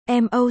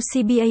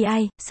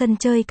MOCBAI, sân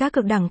chơi cá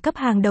cược đẳng cấp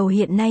hàng đầu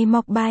hiện nay.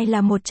 Mobile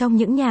là một trong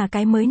những nhà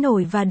cái mới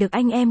nổi và được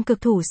anh em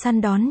cực thủ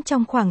săn đón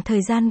trong khoảng thời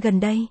gian gần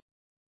đây.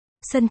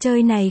 Sân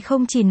chơi này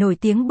không chỉ nổi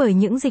tiếng bởi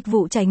những dịch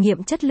vụ trải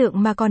nghiệm chất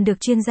lượng mà còn được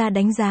chuyên gia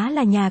đánh giá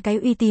là nhà cái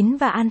uy tín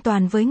và an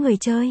toàn với người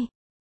chơi.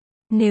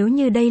 Nếu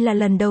như đây là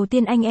lần đầu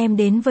tiên anh em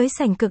đến với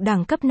sảnh cược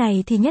đẳng cấp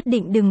này thì nhất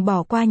định đừng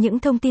bỏ qua những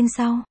thông tin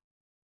sau.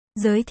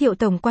 Giới thiệu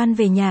tổng quan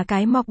về nhà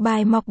cái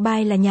Mobile.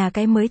 Mobile là nhà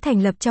cái mới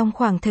thành lập trong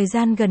khoảng thời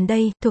gian gần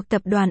đây, thuộc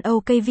tập đoàn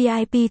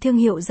OKVIP, thương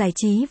hiệu giải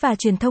trí và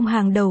truyền thông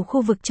hàng đầu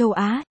khu vực châu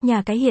Á.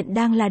 Nhà cái hiện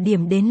đang là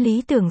điểm đến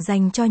lý tưởng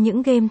dành cho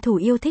những game thủ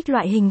yêu thích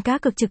loại hình cá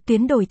cược trực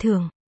tuyến đổi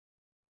thưởng.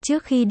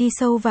 Trước khi đi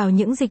sâu vào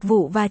những dịch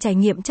vụ và trải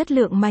nghiệm chất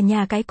lượng mà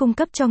nhà cái cung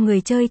cấp cho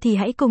người chơi thì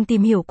hãy cùng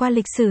tìm hiểu qua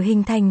lịch sử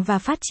hình thành và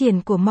phát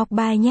triển của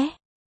Mobile nhé.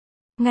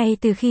 Ngay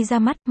từ khi ra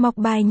mắt,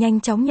 Mobile nhanh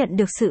chóng nhận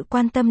được sự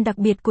quan tâm đặc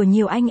biệt của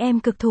nhiều anh em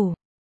cực thủ.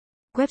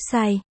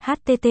 Website: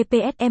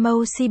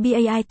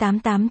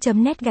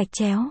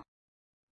 https://mocbai88.net/.